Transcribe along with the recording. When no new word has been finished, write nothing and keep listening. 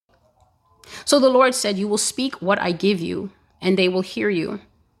So the Lord said, you will speak what I give you, and they will hear you.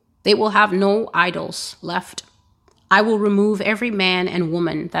 They will have no idols left. I will remove every man and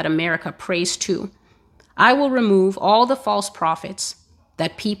woman that America prays to. I will remove all the false prophets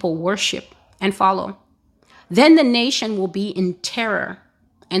that people worship and follow. Then the nation will be in terror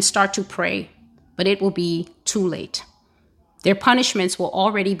and start to pray, but it will be too late. Their punishments will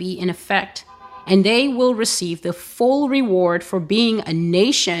already be in effect, and they will receive the full reward for being a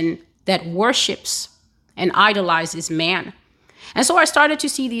nation that worships and idolizes man. And so I started to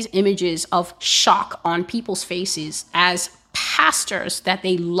see these images of shock on people's faces as pastors that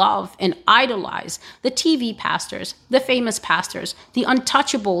they love and idolize, the TV pastors, the famous pastors, the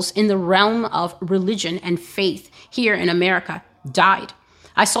untouchables in the realm of religion and faith here in America died.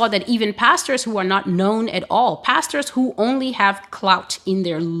 I saw that even pastors who are not known at all, pastors who only have clout in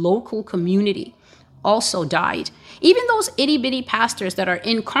their local community, also died. Even those itty-bitty pastors that are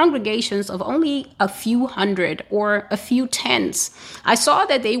in congregations of only a few hundred or a few tens, I saw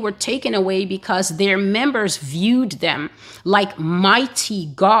that they were taken away because their members viewed them like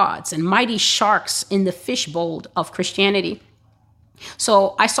mighty gods and mighty sharks in the fishbowl of Christianity.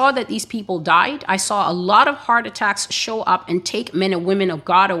 So I saw that these people died. I saw a lot of heart attacks show up and take men and women of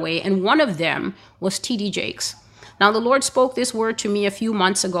God away. And one of them was T.D. Jakes. Now, the Lord spoke this word to me a few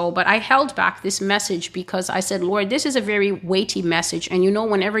months ago, but I held back this message because I said, Lord, this is a very weighty message. And you know,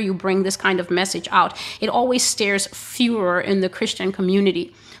 whenever you bring this kind of message out, it always stirs furor in the Christian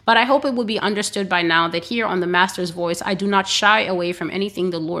community. But I hope it will be understood by now that here on the Master's Voice, I do not shy away from anything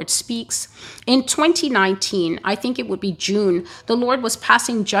the Lord speaks. In 2019, I think it would be June, the Lord was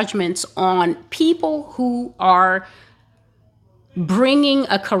passing judgments on people who are bringing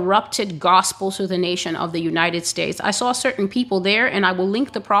a corrupted gospel to the nation of the United States. I saw certain people there, and I will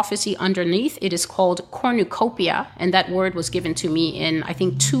link the prophecy underneath. It is called cornucopia, and that word was given to me in, I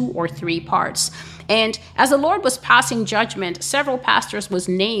think, 2 or 3 parts. And as the Lord was passing judgment, several pastors was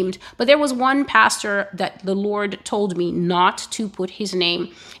named, but there was one pastor that the Lord told me not to put his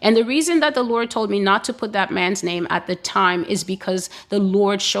name. And the reason that the Lord told me not to put that man's name at the time is because the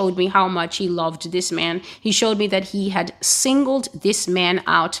Lord showed me how much he loved this man. He showed me that he had singled this man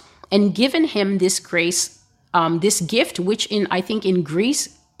out and given him this grace, this gift, which I think in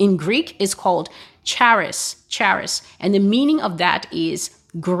Greek is called charis. And the meaning of that is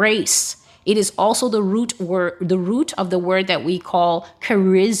grace. It is also the root of the word that we call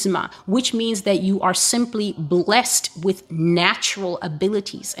charisma, which means that you are simply blessed with natural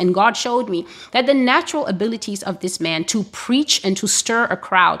abilities. And God showed me that the natural abilities of this man to preach and to stir a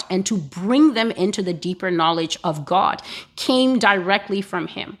crowd and to bring them into the deeper knowledge of God came directly from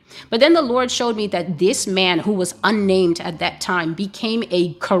him. But then the Lord showed me that this man, who was unnamed at that time, became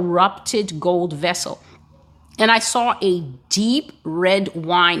a corrupted gold vessel. And I saw a deep red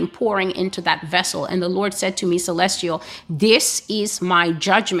wine pouring into that vessel. And the Lord said to me, Celestial, this is my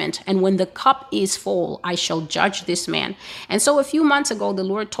judgment. And when the cup is full, I shall judge this man. And so a few months ago, the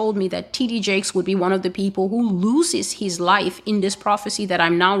Lord told me that T.D. Jakes would be one of the people who loses his life in this prophecy that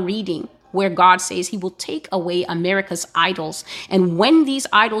I'm now reading, where God says he will take away America's idols. And when these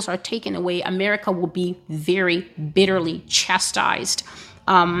idols are taken away, America will be very bitterly chastised.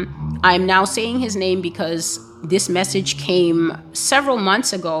 I'm now saying his name because this message came several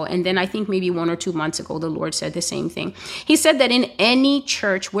months ago, and then I think maybe 1 or 2 months ago, the Lord said the same thing. He said that in any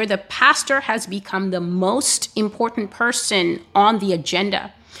church where the pastor has become the most important person on the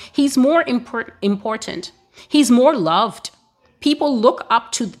agenda, he's more important. He's more loved. People look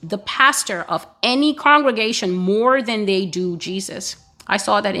up to the pastor of any congregation more than they do Jesus. I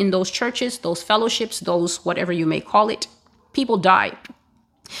saw that in those churches, those fellowships, those whatever you may call it, people die.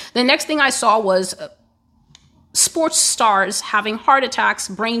 The next thing I saw was sports stars having heart attacks,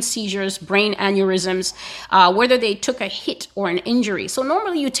 brain seizures, brain aneurysms, whether they took a hit or an injury. So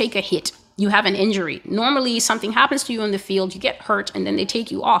normally you take a hit, you have an injury. Normally something happens to you in the field, you get hurt, and then they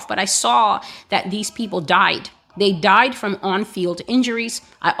take you off. But I saw that these people died. They died from on-field injuries.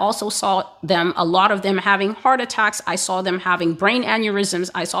 I also saw a lot of them having heart attacks. I saw them having brain aneurysms.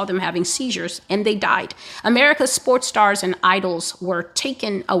 I saw them having seizures, and they died. America's sports stars and idols were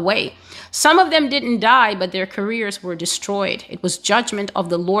taken away. Some of them didn't die, but their careers were destroyed. It was judgment of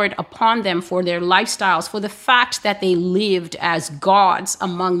the Lord upon them for their lifestyles, for the fact that they lived as gods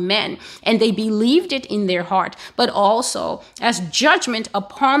among men, and they believed it in their heart, but also as judgment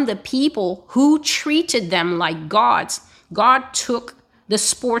upon the people who treated them like gods. God took the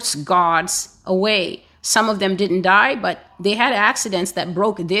sports gods away. Some of them didn't die, but they had accidents that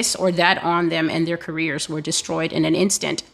broke this or that on them, and their careers were destroyed in an instant.